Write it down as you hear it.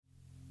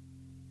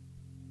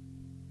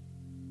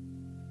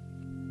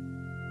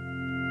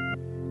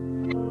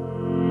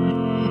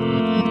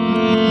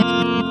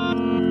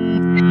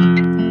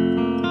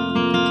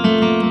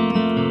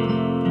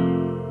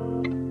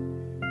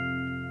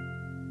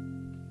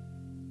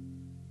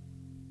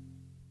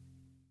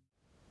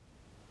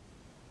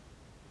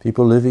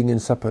People living in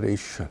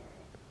separation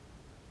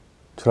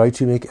try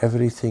to make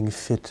everything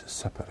fit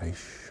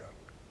separation.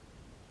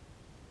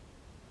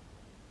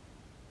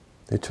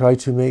 They try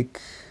to make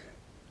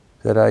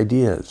their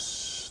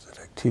ideas,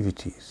 their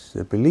activities,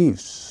 their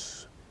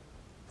beliefs,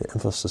 their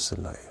emphasis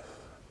in life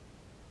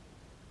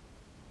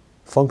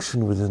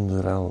function within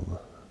the realm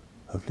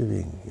of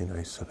living in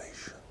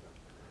isolation,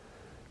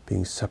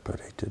 being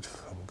separated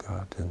from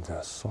God and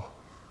their soul.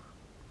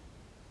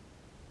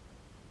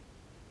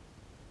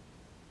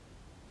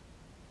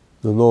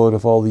 The Lord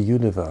of all the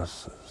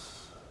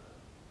universes,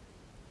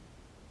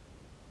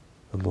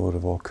 the Lord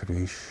of all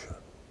creation,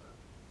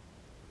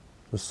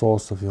 the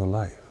source of your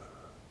life,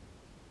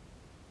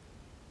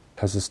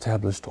 has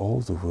established all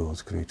the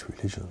world's great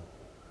religions.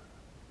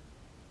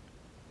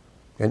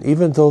 And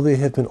even though they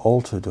have been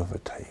altered over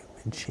time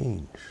and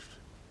changed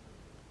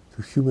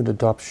through human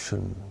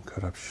adoption,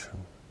 corruption,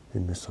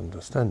 and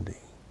misunderstanding,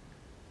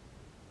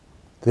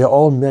 they are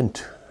all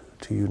meant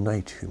to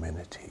unite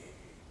humanity.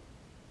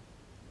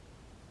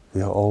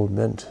 They are all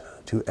meant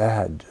to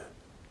add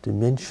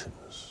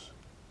dimensions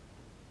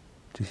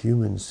to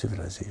human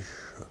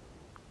civilization.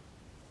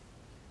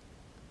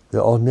 They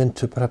are all meant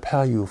to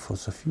prepare you for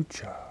the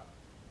future.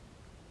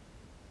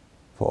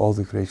 For all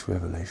the great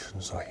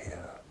revelations are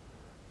here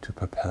to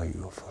prepare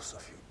you for the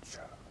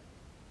future.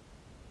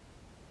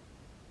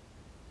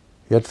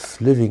 Yet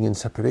living in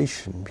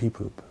separation,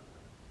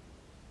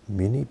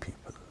 many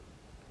people,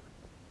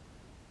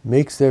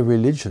 makes their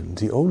religion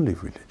the only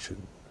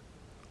religion,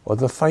 or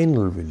the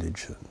final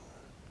religion,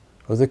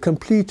 or the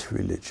complete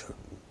religion,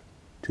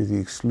 to the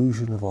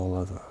exclusion of all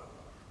others.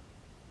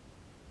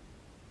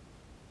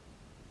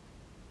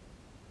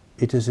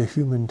 It is a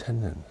human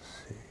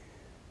tendency,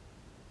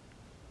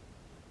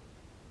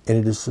 and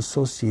it is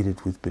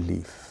associated with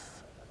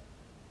belief.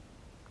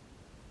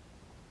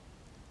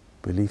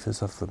 Belief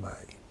is of the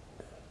mind.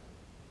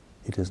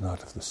 It is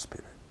not of the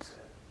spirit.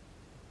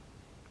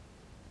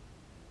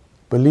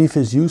 Belief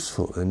is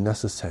useful and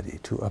necessary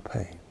to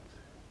uphold,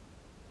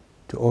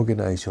 to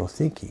organize your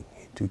thinking,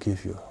 to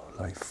give your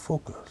life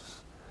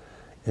focus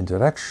and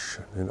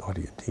direction and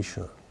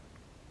orientation.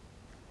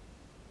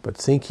 But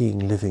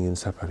thinking, living in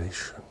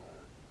separation,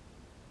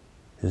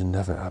 is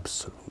never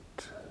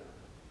absolute.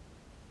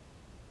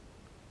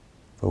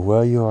 For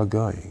where you are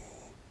going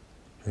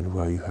and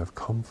where you have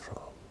come from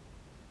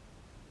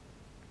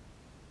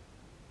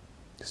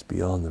is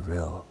beyond the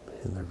realm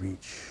and the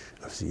reach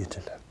of the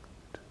intellect.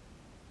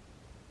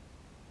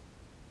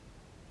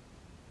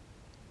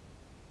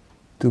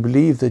 To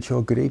believe that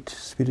your great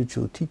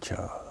spiritual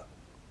teacher,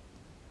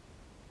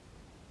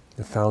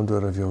 the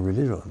founder of your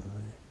religion,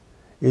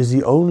 is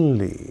the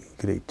only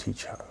great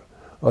teacher,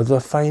 or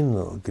the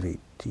final great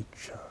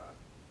teacher,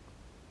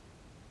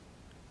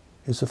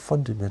 is a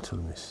fundamental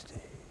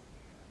mistake.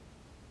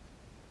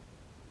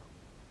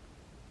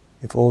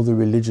 If all the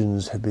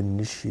religions have been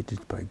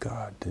initiated by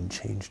God and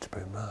changed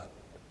by man,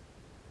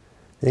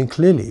 then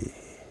clearly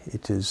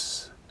it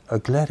is a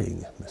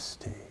glaring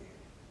mistake.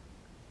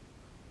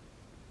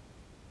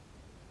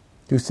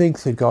 To think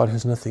that God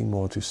has nothing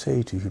more to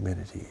say to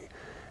humanity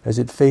as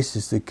it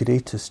faces the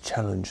greatest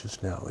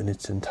challenges now in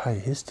its entire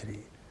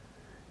history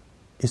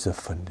is a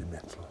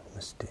fundamental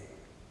mistake.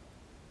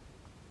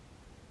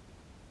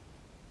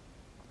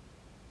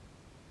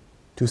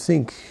 To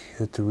think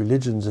that the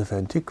religions of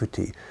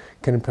antiquity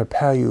can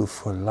prepare you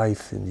for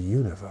life in the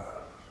universe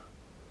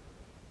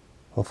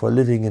or for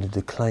living in a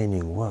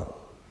declining world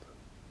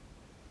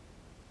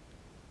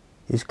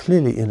is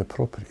clearly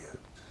inappropriate.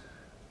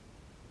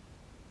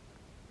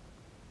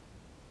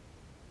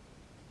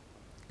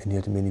 And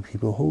yet many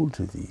people hold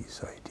to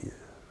these ideas,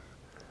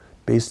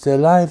 base their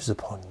lives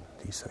upon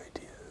these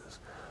ideas,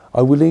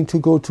 are willing to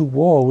go to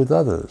war with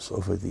others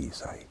over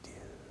these ideas.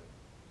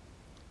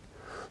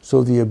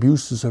 So the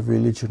abuses of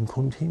religion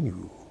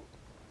continue,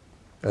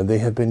 and they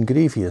have been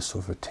grievous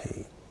over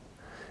time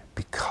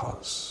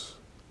because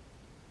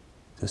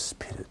the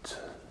Spirit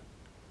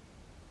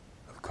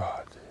of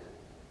God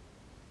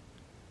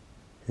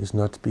is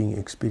not being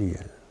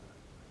experienced.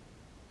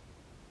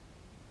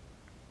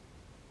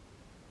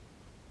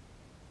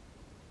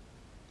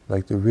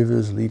 Like the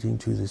rivers leading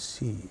to the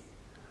sea,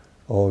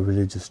 all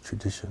religious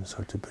traditions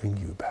are to bring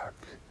you back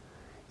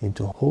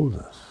into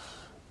wholeness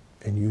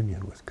and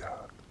union with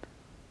God.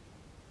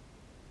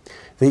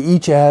 They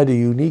each add a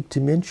unique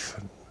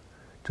dimension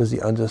to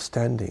the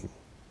understanding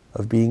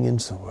of being in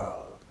the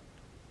world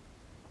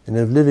and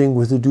of living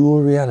with the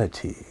dual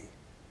reality,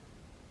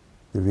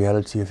 the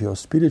reality of your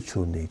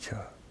spiritual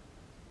nature,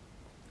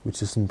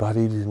 which is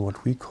embodied in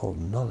what we call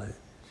knowledge,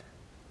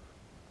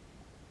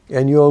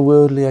 and your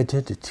worldly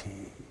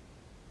identity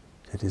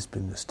that has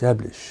been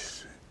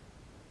established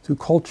through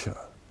culture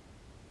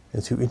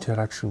and through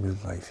interaction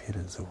with life here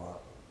in the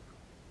world.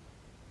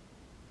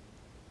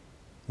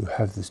 You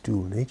have this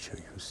dual nature,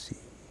 you see.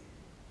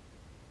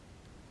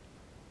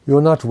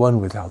 You're not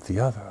one without the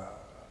other.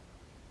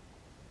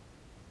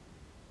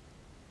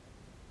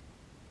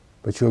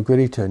 But your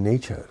greater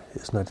nature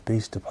is not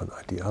based upon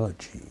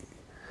ideology.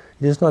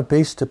 It is not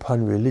based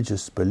upon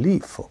religious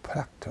belief or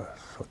practice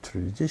or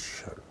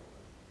tradition.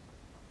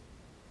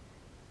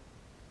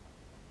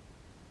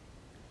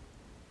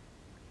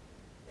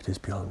 It is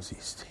beyond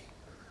these things,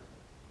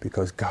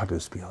 because God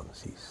is beyond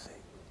these things.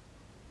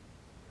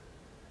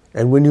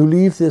 And when you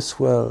leave this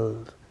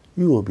world,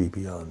 you will be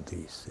beyond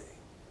these things.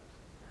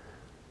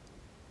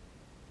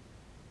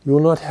 You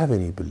will not have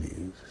any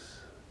beliefs.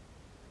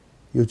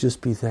 You'll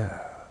just be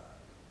there.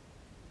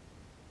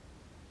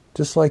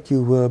 Just like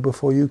you were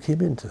before you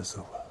came into the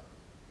world.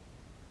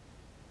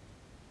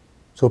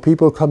 So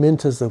people come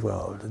into the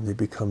world and they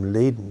become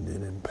laden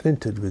and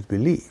imprinted with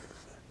belief.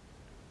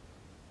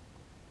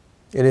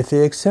 And if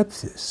they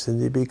accept this, then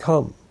they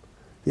become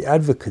the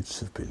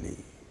advocates of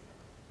belief.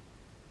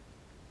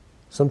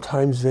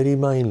 Sometimes very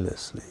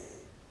mindlessly,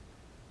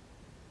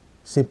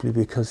 simply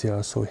because they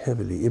are so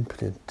heavily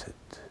imprinted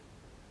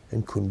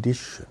and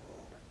conditioned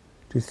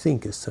to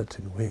think a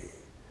certain way,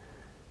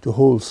 to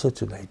hold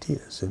certain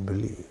ideas and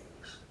beliefs,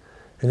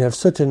 and have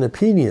certain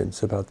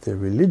opinions about their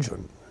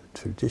religion,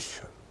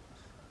 tradition.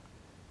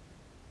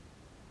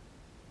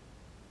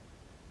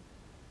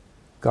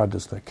 God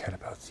does not care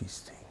about these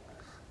things.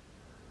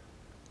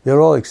 They are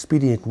all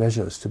expedient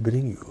measures to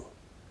bring you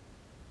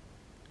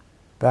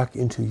back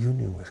into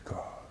union with God.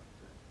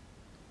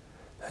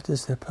 That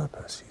is their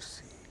purpose, you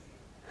see.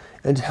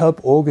 And help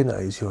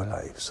organize your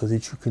life so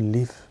that you can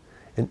live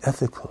an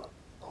ethical,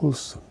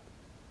 wholesome,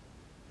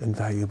 and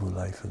valuable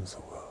life in the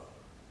world.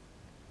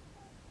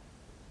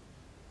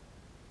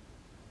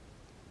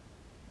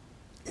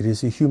 It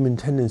is a human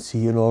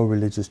tendency in all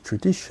religious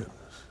traditions,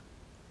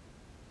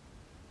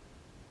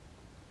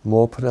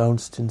 more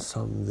pronounced in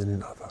some than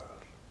in others,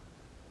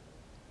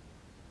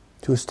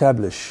 to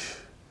establish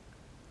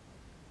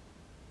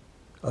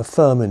a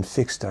firm and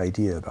fixed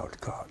idea about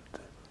God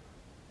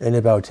and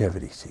about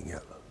everything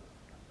else.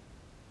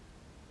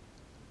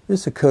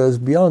 This occurs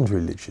beyond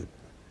religion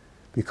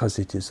because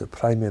it is a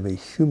primary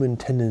human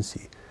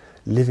tendency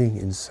living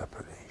in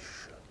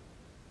separation.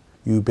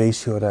 You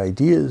base your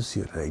ideas,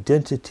 your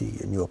identity,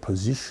 and your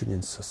position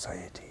in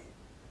society,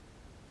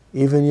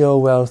 even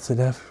your wealth and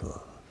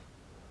affluence,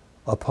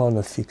 upon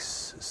a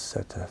fixed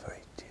set of ideas.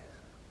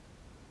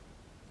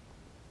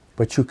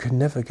 But you can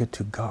never get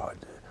to God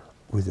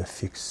with a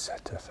fixed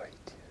set of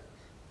ideas,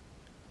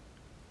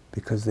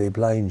 because they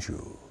blind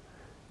you,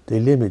 they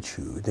limit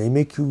you, they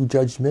make you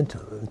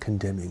judgmental and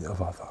condemning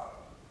of others.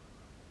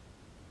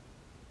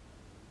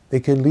 They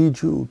can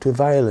lead you to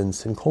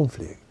violence and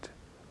conflict,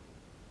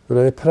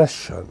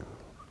 repression,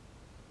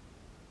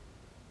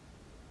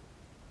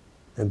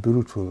 and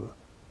brutal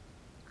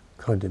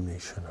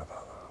condemnation of others.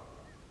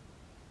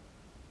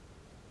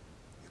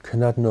 You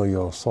cannot know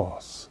your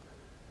source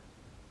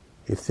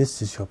if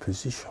this is your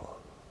position.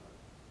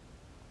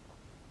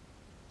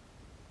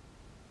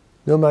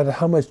 No matter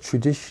how much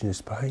tradition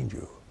is behind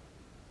you,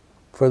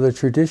 for the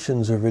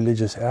traditions of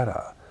religious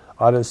era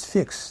are as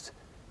fixed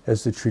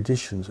as the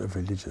traditions of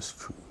religious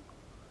truth.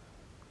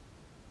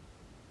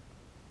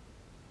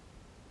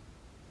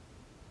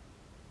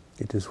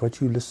 It is what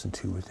you listen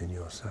to within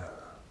yourself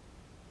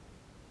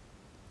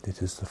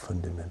that is the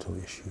fundamental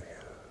issue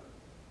here.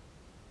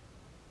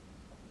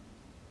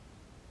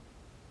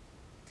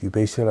 If you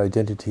base your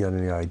identity on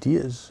any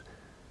ideas,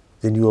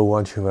 then you will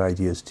want your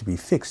ideas to be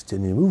fixed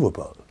and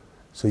immovable,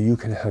 so you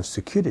can have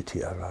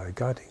security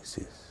regarding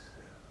this.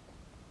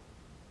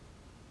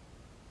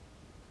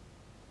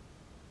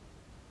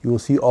 You will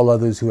see all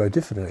others who have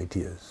different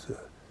ideas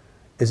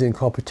as in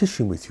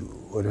competition with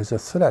you or as a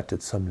threat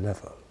at some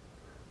level.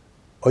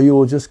 Or you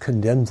will just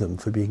condemn them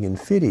for being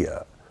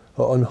inferior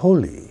or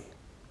unholy,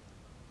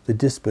 the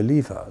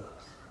disbelievers,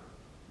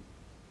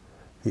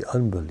 the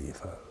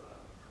unbelievers,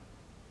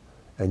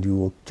 and you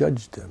will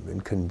judge them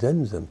and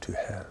condemn them to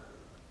hell.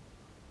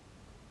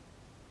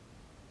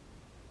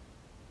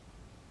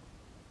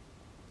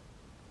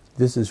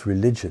 This is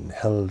religion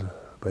held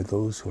by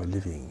those who are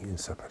living in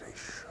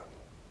separation.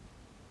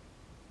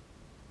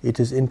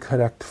 It is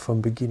incorrect from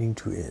beginning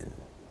to end,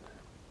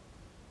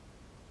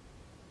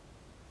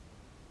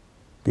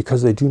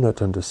 because they do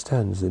not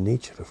understand the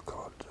nature of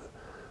God,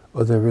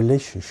 or their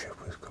relationship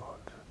with God,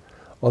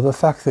 or the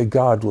fact that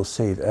God will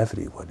save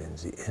everyone in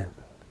the end,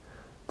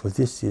 for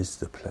this is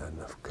the plan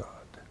of God.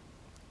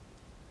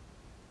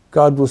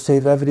 God will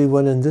save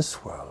everyone in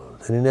this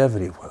world and in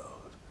every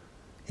world,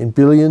 in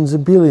billions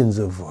and billions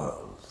of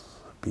worlds,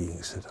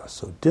 beings that are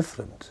so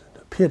different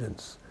in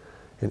appearance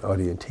and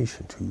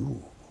orientation to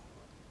you.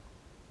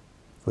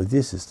 For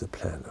this is the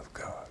plan of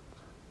God.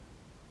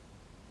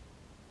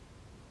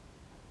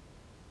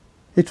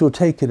 It will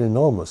take an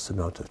enormous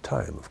amount of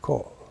time, of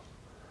course,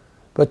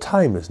 but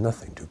time is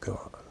nothing to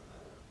God.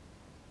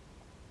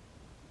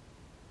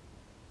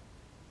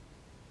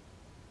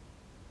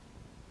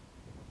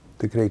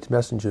 The great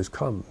messengers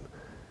come,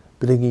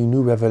 bringing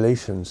new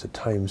revelations at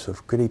times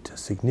of great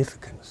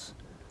significance,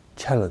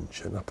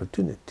 challenge, and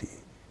opportunity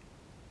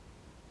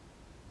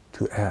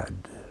to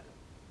add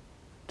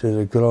to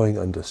the growing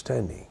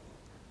understanding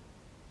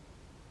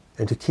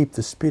and to keep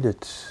the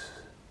spirit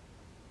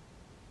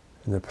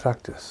and the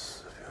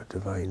practice of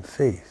divine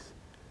faith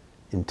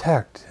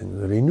intact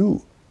and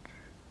renewed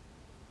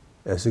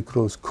as it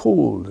grows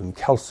cold and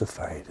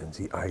calcified in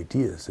the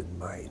ideas and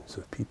minds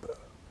of people.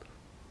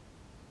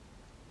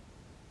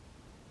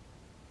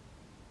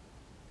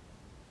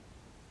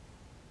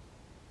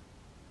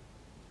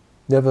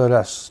 Never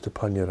rest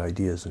upon your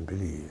ideas and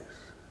beliefs,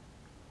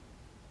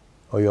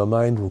 or your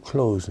mind will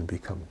close and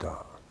become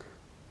dark.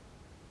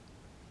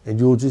 And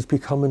you'll just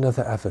become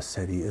another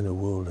adversary in a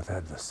world of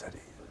adversaries.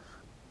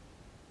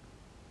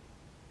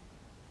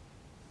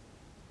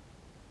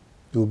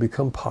 You'll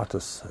become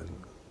partisan.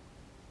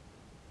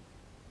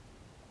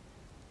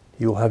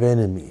 You'll have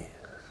enemies.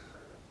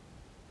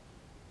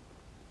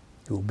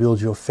 You'll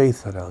build your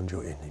faith around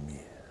your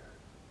enemies.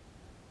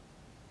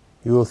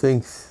 You will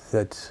think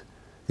that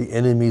the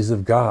enemies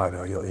of God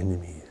are your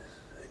enemies,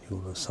 and you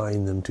will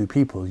assign them to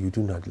people you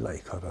do not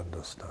like or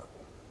understand.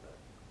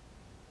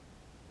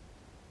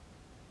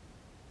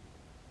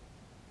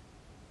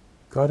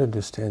 God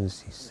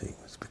understands these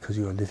things because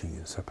you are living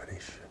in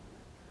separation.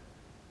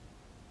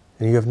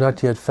 And you have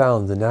not yet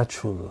found the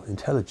natural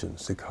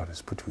intelligence that God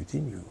has put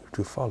within you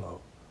to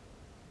follow.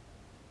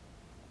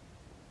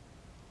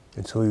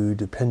 And so you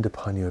depend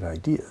upon your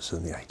ideas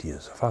and the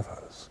ideas of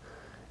others,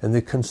 and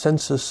the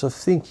consensus of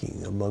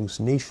thinking amongst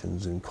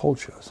nations and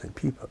cultures and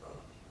people.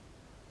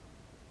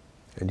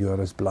 And you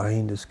are as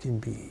blind as can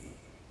be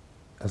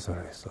as a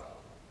result.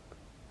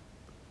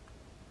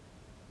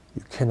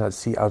 You cannot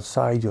see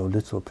outside your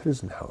little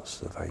prison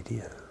house of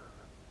ideas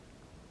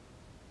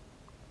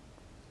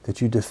that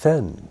you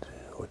defend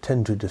or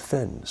tend to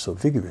defend so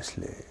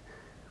vigorously.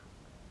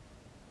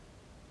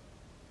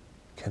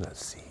 You cannot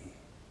see.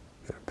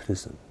 You are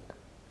imprisoned.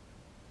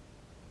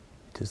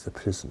 It is the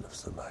prison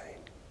of the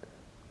mind.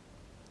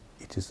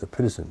 It is the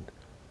prison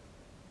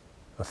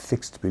of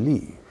fixed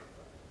belief.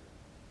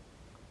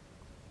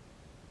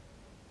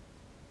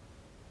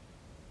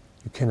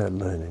 You cannot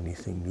learn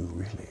anything new,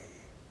 really.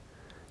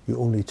 You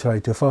only try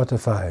to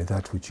fortify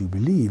that which you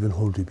believe and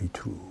hold to be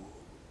true.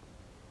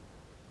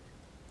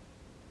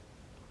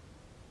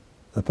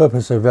 The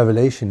purpose of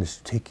revelation is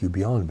to take you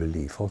beyond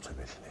belief,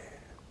 ultimately.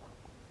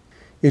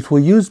 It will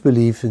use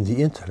belief in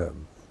the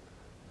interim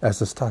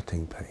as a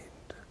starting point,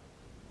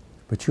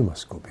 but you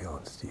must go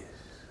beyond this.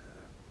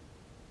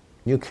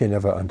 You can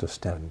never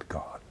understand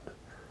God,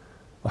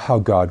 or how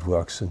God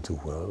works in the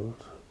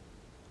world,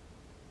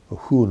 or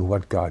who and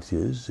what God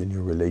is in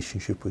your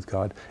relationship with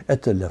God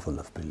at the level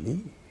of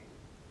belief.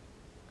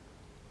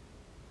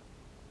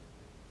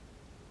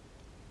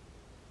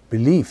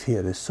 Belief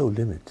here is so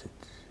limited.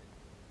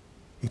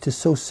 It is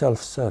so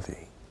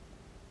self-serving.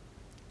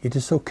 It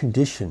is so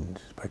conditioned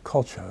by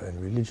culture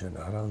and religion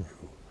around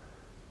you.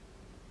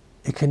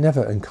 It can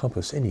never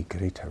encompass any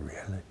greater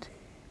reality,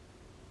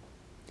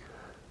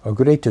 or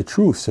greater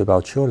truths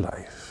about your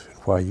life and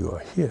why you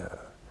are here,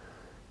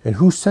 and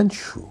who sent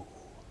you,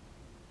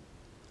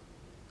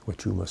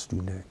 what you must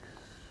do next.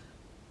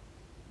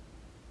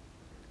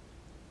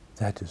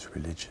 That is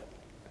religion.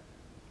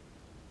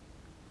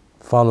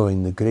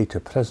 Following the greater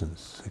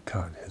presence that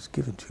God has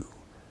given to you,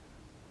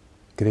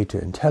 greater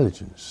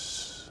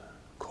intelligence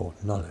called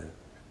knowledge.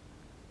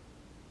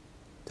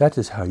 That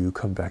is how you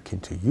come back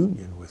into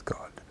union with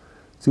God,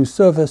 through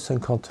service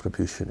and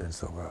contribution in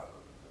the world.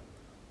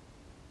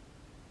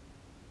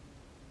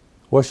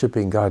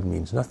 Worshipping God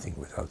means nothing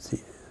without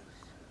this.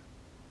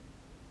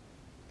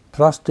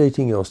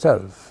 Prostrating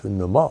yourself in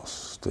the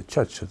mosque, the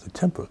church, or the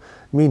temple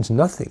means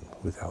nothing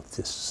without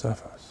this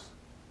service.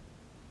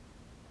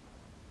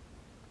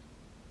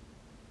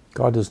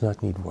 God does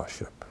not need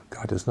worship.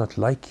 God is not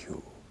like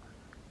you.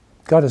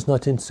 God is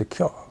not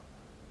insecure.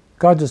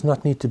 God does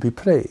not need to be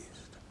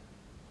praised.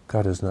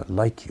 God is not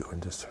like you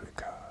in this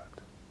regard.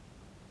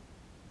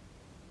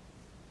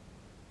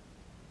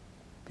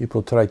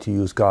 People try to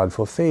use God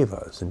for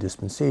favors and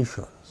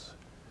dispensations,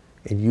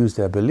 and use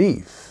their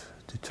belief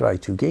to try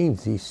to gain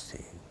these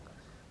things.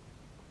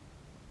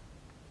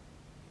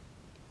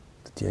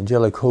 But the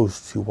angelic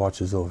host who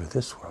watches over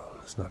this world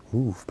is not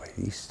moved by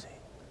these things.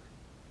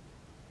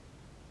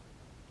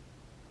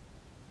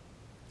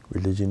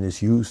 Religion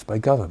is used by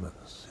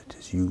governments. It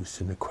is used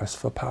in the quest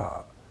for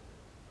power.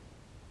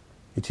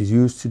 It is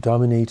used to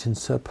dominate and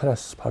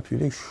suppress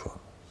populations.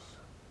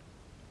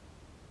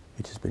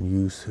 It has been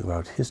used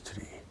throughout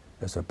history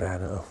as a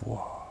banner of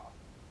war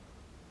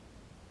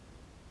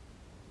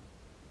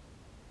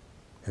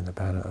and a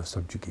banner of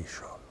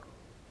subjugation.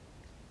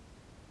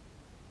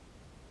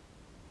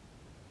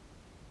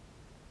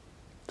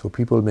 So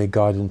people make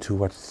God into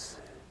what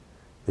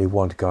they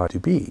want God to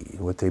be,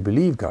 what they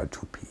believe God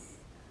to be.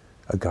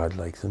 A God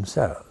like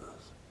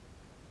themselves.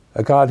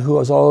 A God who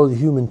has all the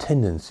human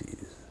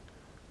tendencies.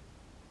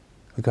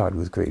 A God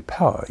with great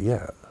power,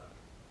 yeah.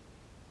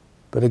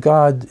 But a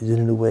God that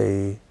in a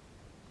way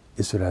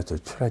is rather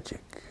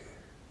tragic.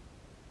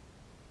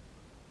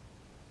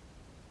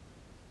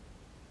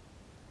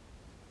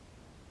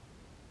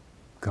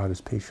 God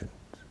is patient.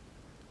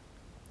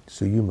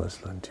 So you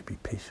must learn to be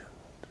patient.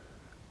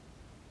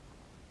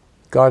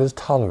 God is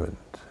tolerant.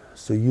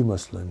 So you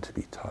must learn to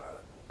be tolerant.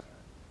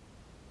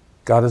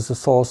 God is the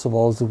source of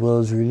all the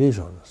world's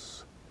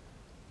religions,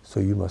 so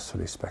you must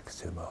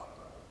respect them all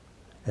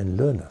and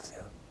learn of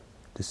them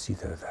to see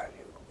their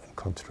value and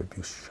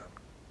contribution.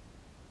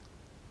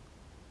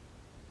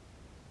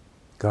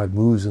 God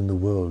moves in the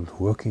world,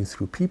 working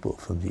through people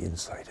from the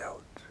inside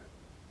out.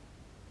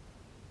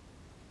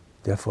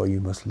 Therefore,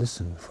 you must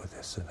listen for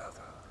this and others.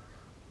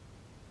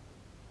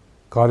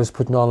 God has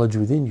put knowledge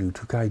within you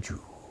to guide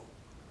you,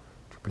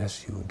 to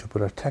bless you, and to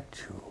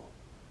protect you,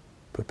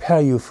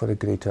 prepare you for a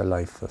greater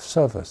life of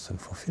service and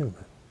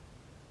fulfillment.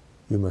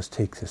 You must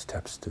take the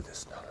steps to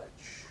this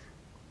knowledge,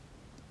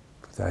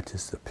 for that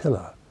is the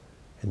pillar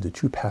and the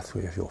true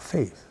pathway of your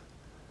faith,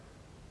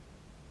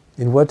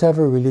 in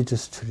whatever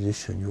religious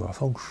tradition you are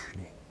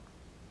functioning.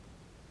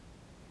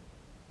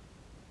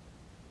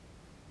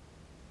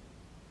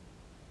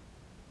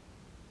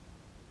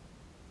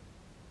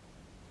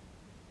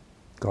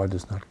 God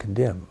does not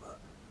condemn,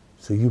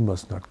 so you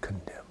must not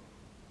condemn.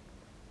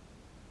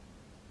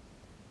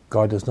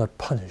 God does not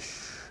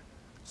punish,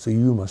 so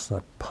you must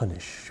not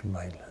punish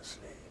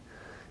mindlessly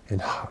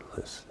and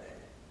heartlessly.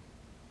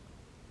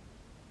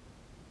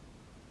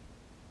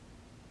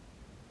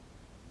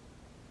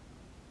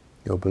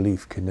 Your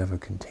belief can never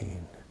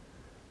contain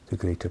the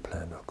greater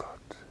plan of God,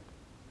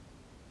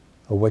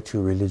 or what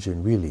your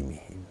religion really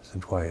means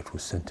and why it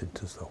was sent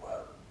into the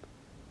world.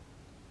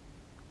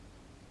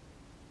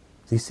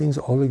 These things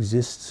all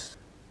exist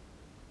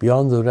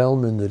beyond the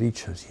realm and the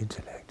reach of the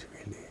intellect,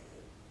 really.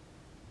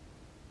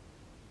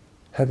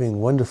 Having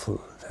wonderful,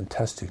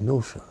 fantastic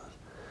notions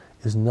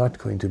is not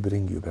going to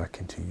bring you back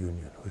into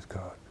union with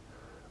God,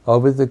 or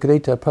with the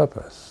greater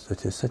purpose that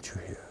has set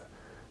you here,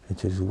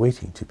 and is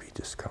waiting to be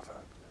discovered.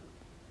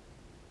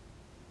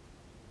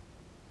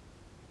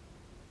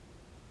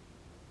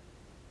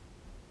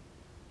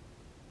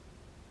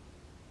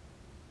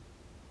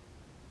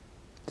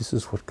 This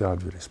is what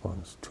God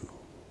responds to.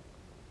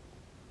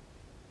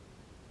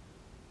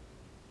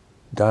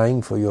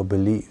 Dying for your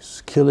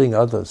beliefs, killing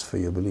others for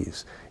your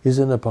beliefs, is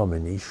an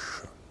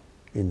abomination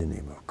in the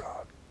name of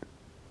God.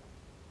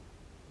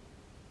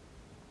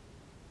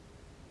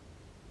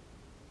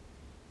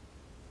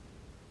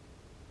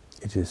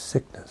 It is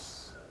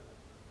sickness.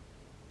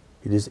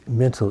 It is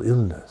mental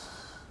illness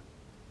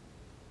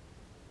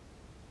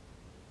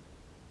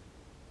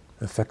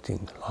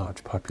affecting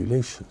large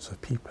populations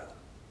of people.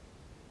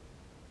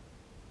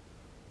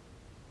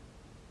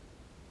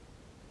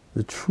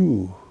 The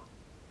true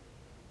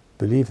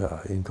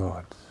believer in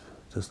God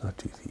does not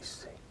do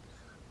these things.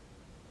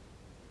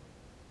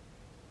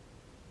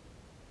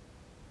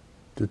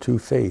 The true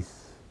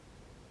faith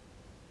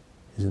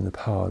is in the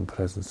power and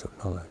presence of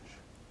knowledge,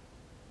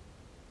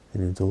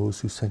 and in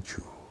those who sent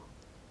you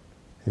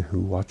and who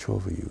watch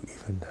over you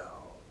even now.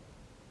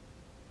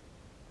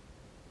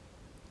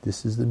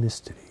 This is the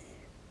mystery.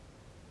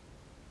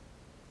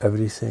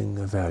 Everything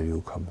of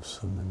value comes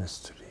from the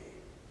mystery.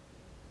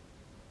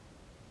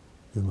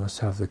 You must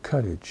have the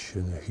courage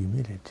and the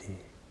humility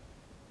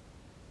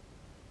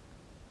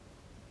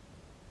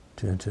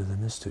to enter the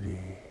mystery,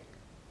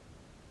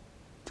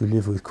 to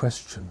live with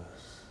questions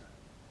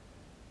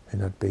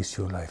and not base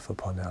your life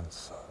upon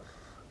answers.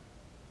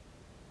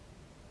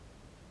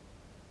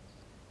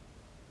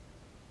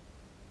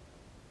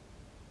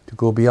 To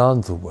go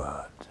beyond the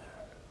Word,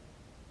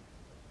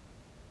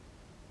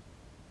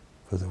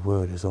 for the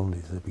Word is only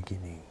the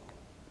beginning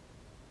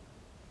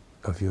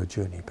of your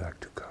journey back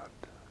to God.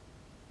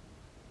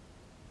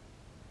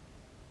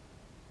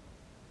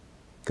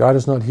 God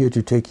is not here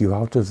to take you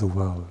out of the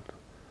world,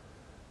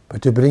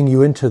 but to bring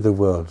you into the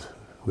world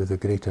with a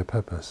greater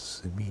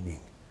purpose and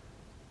meaning.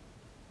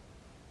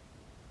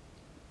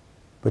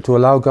 But to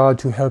allow God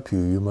to help you,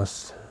 you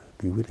must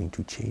be willing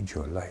to change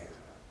your life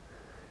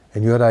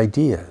and your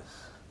ideas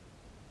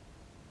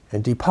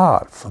and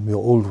depart from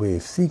your old way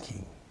of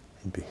thinking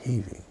and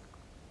behaving.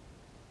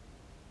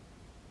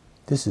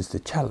 This is the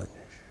challenge,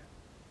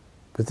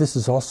 but this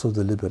is also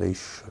the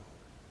liberation.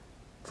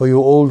 For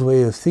your old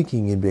way of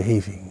thinking and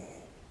behaving,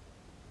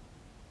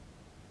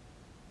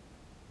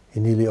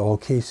 in nearly all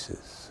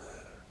cases,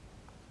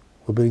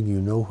 will bring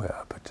you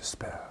nowhere but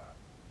despair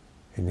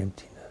and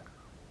emptiness.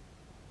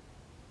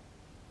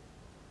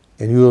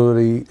 And you will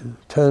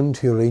return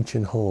to your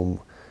ancient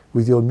home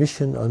with your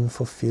mission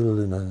unfulfilled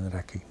and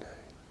unrecognized.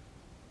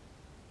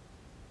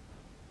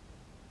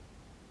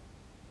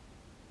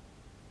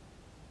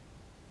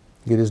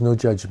 It is no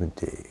judgment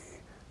day.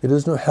 It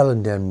is no hell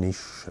and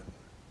damnation.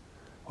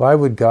 Why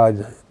would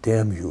God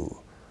damn you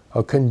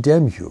or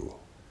condemn you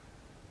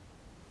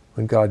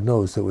when God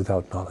knows that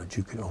without knowledge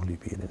you can only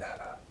be in an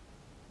error,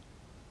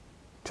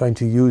 trying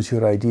to use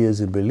your ideas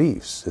and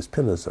beliefs as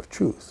pillars of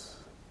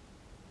truth,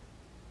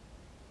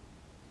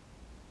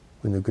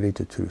 when the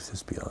greater truth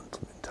is beyond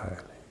them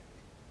entirely.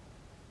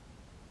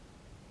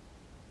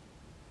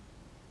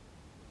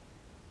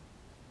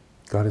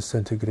 God has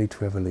sent a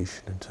great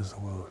revelation into the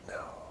world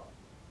now,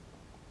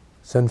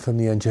 sent from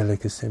the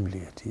angelic assembly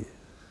it is.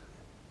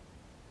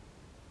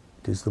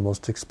 It is the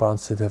most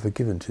expansive ever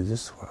given to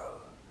this world,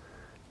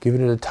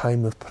 given at a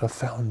time of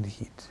profound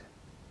need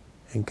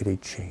and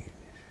great change.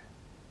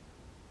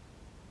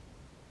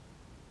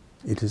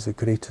 It is the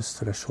greatest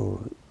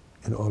threshold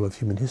in all of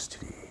human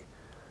history,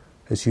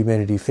 as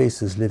humanity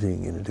faces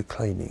living in a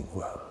declining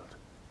world,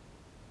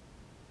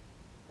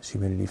 as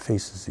humanity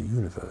faces a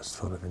universe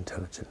full of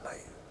intelligent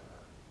life.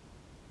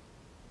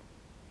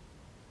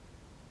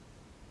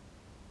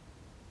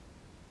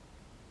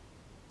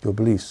 Your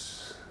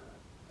beliefs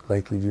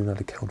likely do not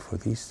account for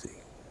these things.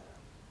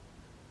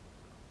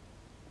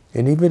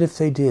 And even if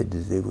they did,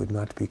 they would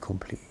not be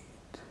complete.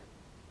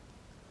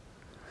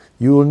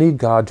 You will need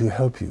God to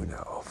help you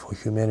now, for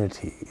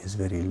humanity is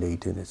very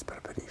late in its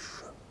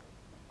preparation.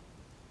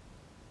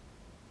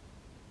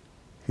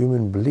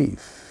 Human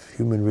belief,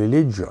 human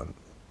religion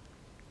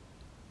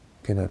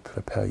cannot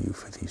prepare you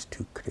for these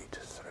two great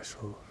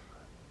thresholds.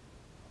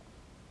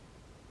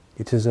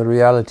 It is a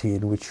reality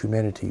in which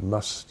humanity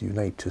must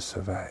unite to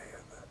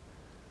survive,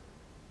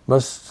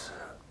 must,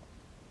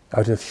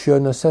 out of sheer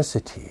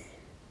necessity,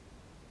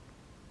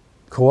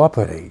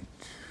 cooperate,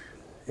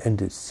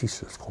 end its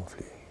ceaseless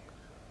conflict.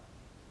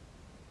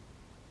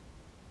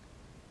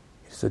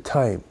 It's a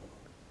time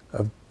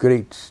of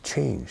great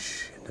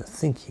change in the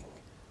thinking,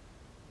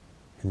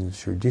 in the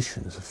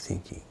traditions of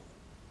thinking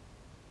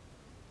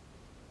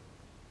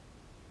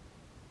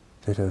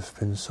that have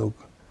been so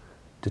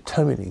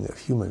determining of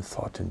human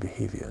thought and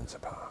behavior in the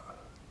past.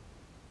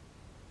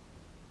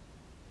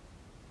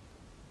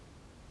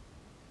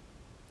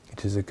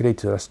 It is a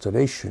great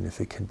restoration if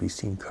it can be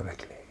seen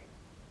correctly.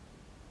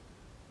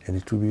 And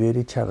it will be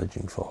very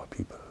challenging for our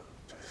people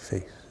to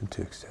face and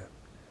to accept.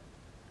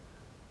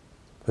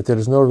 But there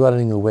is no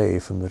running away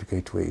from the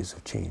great ways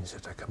of change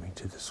that are coming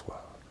to this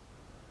world.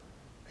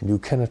 And you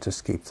cannot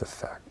escape the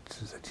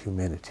fact that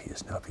humanity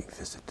is now being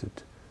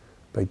visited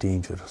by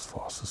dangerous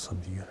forces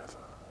from the universe.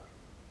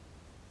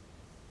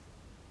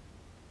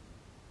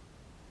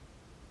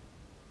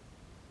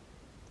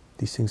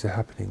 These things are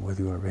happening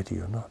whether you are ready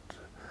or not,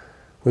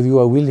 whether you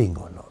are willing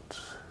or not,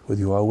 whether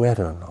you are aware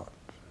or not.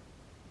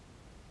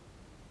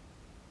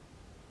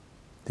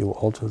 They will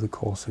alter the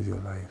course of your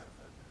life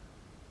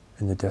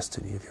and the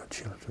destiny of your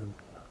children.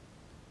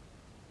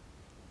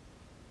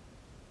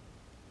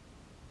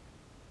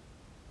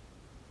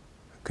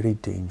 A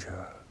great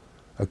danger,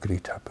 a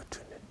great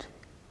opportunity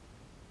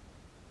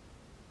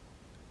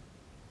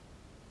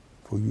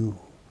for you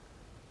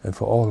and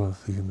for all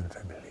of the human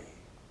family.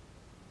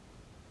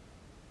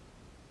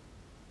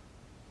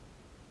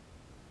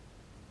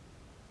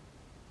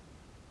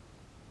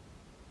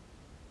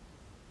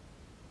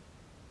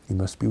 You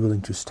must be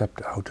willing to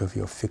step out of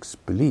your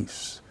fixed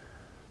beliefs,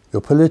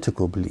 your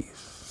political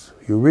beliefs,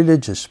 your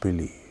religious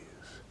beliefs,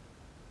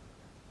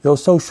 your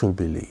social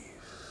beliefs,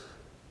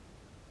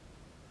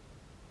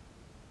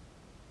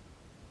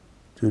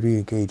 to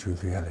re-engage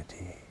with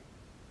reality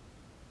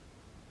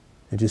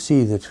and to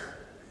see that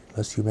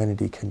unless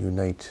humanity can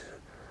unite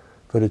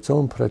for its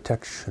own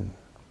protection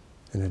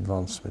and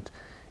advancement,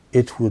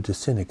 it will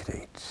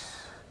disintegrate,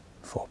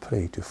 fall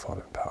prey to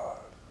foreign power.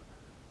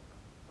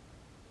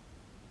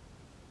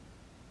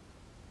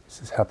 This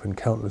has happened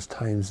countless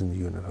times in the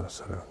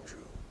universe around you.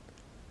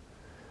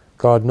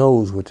 God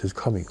knows what is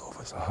coming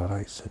over the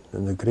horizon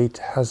and the great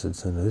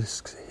hazards and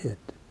risks ahead.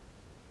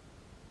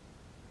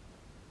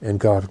 And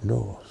God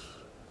knows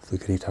the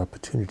great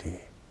opportunity,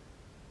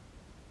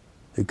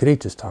 the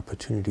greatest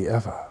opportunity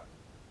ever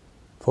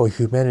for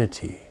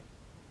humanity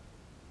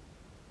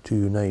to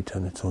unite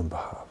on its own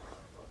behalf,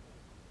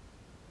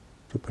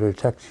 to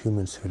protect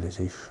human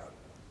civilization,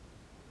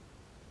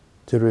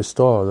 to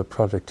restore the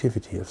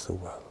productivity of the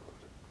world,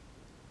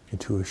 and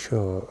to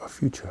assure a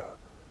future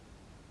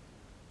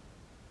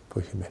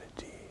for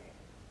humanity.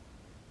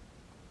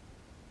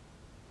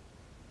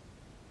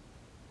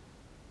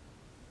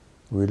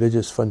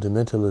 Religious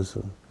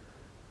fundamentalism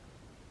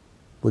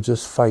will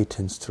just fight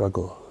and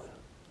struggle,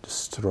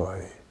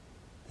 destroy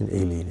and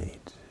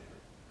alienate.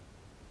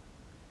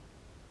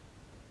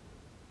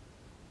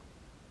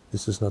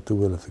 This is not the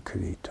will of the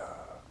Creator.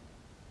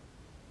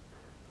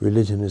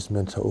 Religion is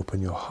meant to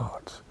open your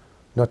heart,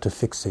 not to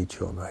fixate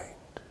your mind.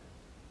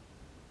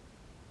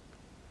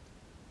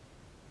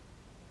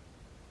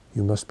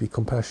 You must be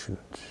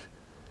compassionate.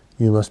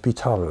 You must be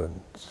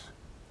tolerant.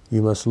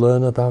 You must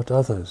learn about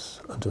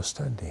others'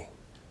 understanding.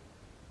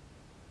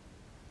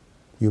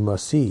 You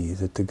must see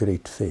that the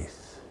great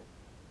faith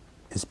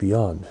is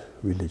beyond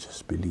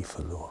religious belief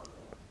alone.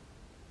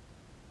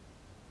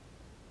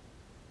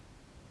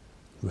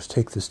 You must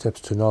take the steps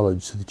to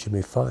knowledge so that you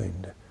may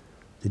find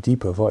the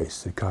deeper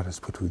voice that God has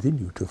put within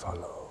you to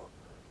follow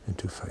and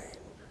to find.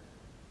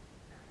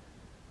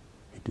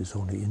 It is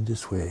only in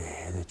this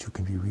way that you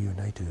can be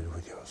reunited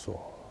with your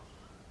soul.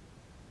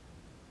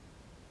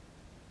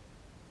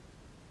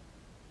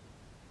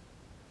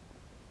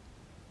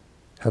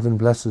 Heaven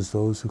blesses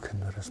those who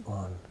can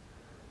respond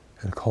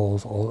and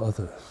calls all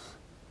others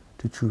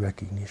to true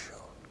recognition.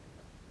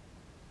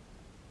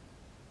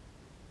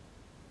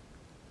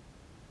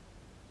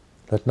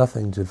 Let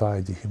nothing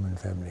divide the human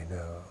family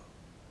now.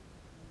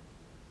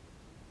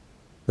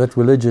 Let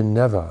religion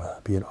never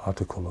be an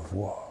article of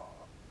war.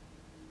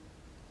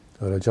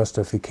 or a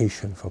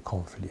justification for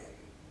conflict.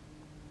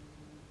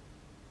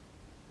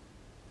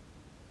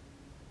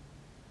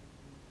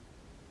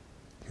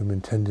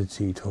 Human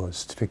tendency towards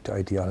strict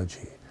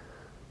ideology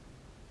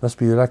must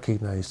be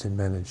recognized and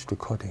managed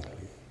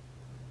accordingly,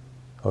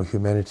 or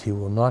humanity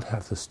will not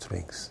have the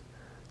strength,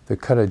 the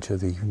courage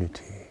of the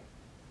unity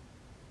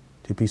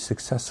to be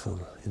successful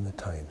in the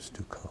times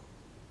to come.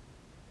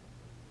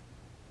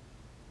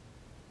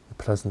 The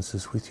presence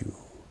is with you.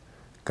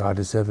 God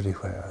is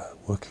everywhere,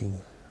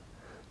 working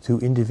through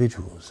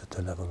individuals at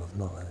the level of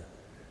knowledge.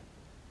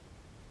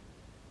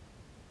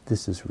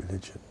 This is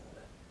religion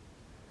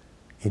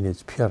in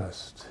its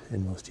purest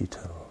and most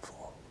eternal form.